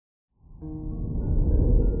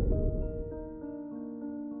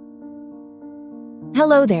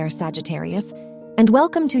Hello there, Sagittarius, and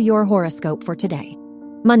welcome to your horoscope for today,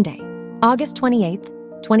 Monday, August 28th,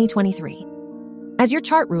 2023. As your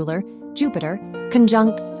chart ruler, Jupiter,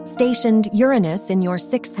 conjuncts stationed Uranus in your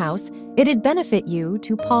 6th house, it'd benefit you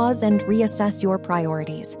to pause and reassess your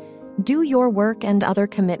priorities. Do your work and other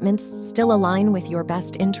commitments still align with your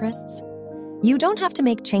best interests? You don't have to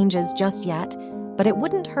make changes just yet, but it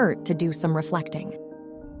wouldn't hurt to do some reflecting.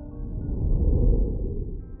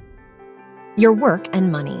 Your work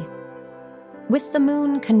and money. With the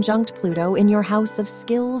moon conjunct Pluto in your house of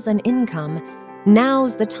skills and income,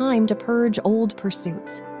 now's the time to purge old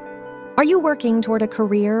pursuits. Are you working toward a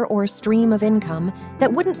career or stream of income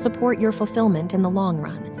that wouldn't support your fulfillment in the long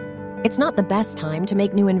run? It's not the best time to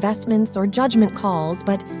make new investments or judgment calls,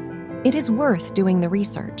 but it is worth doing the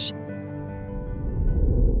research.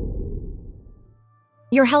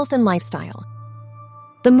 Your health and lifestyle.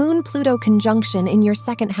 The Moon-Pluto conjunction in your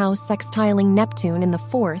 2nd house sextiling Neptune in the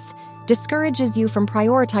 4th discourages you from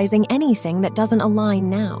prioritizing anything that doesn't align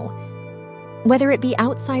now. Whether it be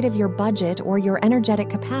outside of your budget or your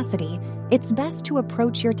energetic capacity, it's best to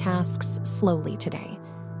approach your tasks slowly today.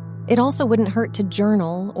 It also wouldn't hurt to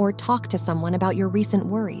journal or talk to someone about your recent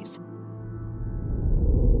worries.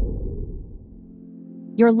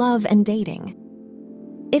 Your love and dating.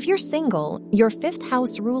 If you're single, your 5th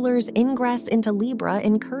house ruler's ingress into Libra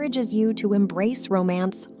encourages you to embrace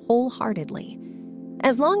romance wholeheartedly.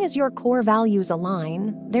 As long as your core values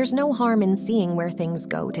align, there's no harm in seeing where things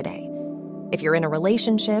go today. If you're in a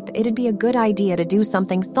relationship, it'd be a good idea to do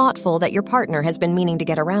something thoughtful that your partner has been meaning to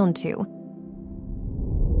get around to.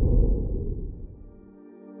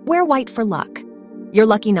 Wear white for luck. Your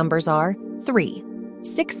lucky numbers are 3,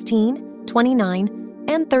 16, 29,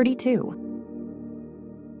 and 32.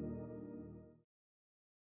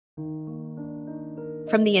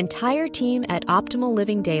 From the entire team at Optimal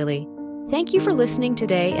Living Daily, thank you for listening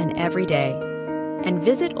today and every day. And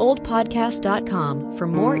visit oldpodcast.com for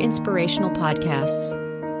more inspirational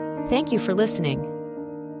podcasts. Thank you for listening.